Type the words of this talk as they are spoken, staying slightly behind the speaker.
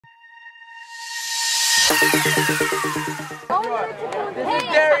This is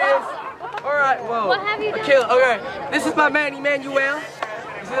Darius. Alright, whoa. What have you done? Okay, this is my man Emmanuel.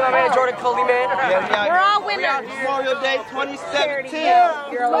 This is my man Jordan Coley, man. We're all winners. Memorial Day 2017.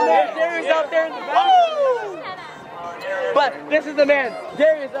 Darius out there in the back. But this is the man,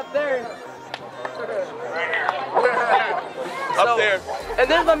 Darius up there. Up there. And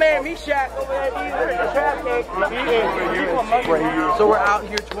there's my man Meshach over there eating the crab cake. So we're out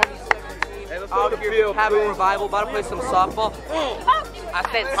here 2017, out here having a revival, about to play some softball. I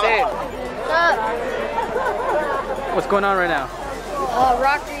said What's going on right now?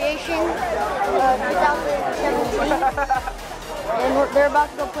 Rock Creation 2017. And they're about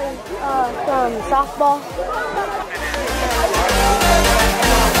to go play some softball.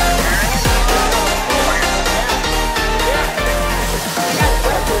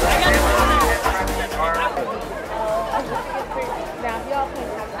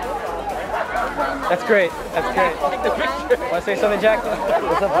 That's great. That's great. Want to say something, Jackson?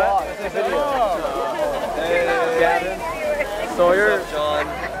 What's up, vlog? What's this video? Hey, Gavin. Sawyer. John.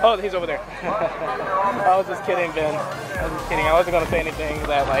 Oh, he's over there. I was just kidding, Ben. I was just kidding. I wasn't gonna say anything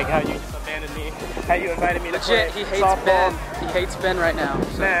that like how you just abandoned me, how you invited me to play Legit, he hates softball. Ben. He hates Ben right now.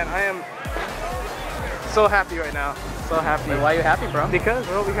 So. Man, I am so happy right now. So happy. Wait, why are you happy, bro? Because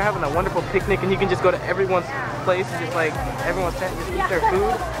well, we're having a wonderful picnic, and you can just go to everyone's place and just like everyone's tent, just eat their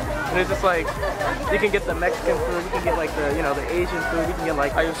food. And it's just like you can get the Mexican food, you can get like the the Asian food, you can get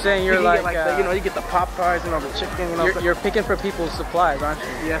like. Are you saying you're you like, get, like the, you get the Popeyes and all the chicken. You're picking for people's supplies, aren't you?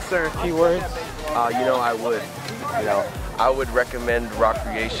 Yes, sir. Keywords. I would. I would recommend Rock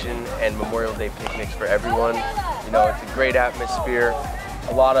Creation and Memorial Day picnics for everyone. It's a great atmosphere.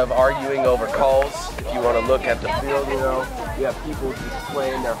 A lot of arguing over calls. If you want to look at the field, you have people just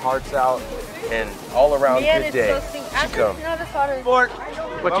playing their hearts out, and all around good day. You come. We're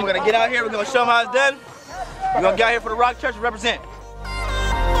gonna get out here. We're gonna show them how it's done. We're gonna get out here for the Rock Church and represent.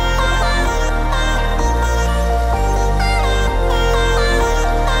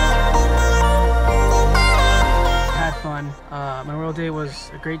 Had fun. Memorial Day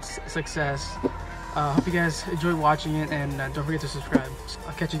was a great success. Hope you guys enjoyed watching it, and don't forget to subscribe.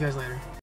 I'll catch you guys later.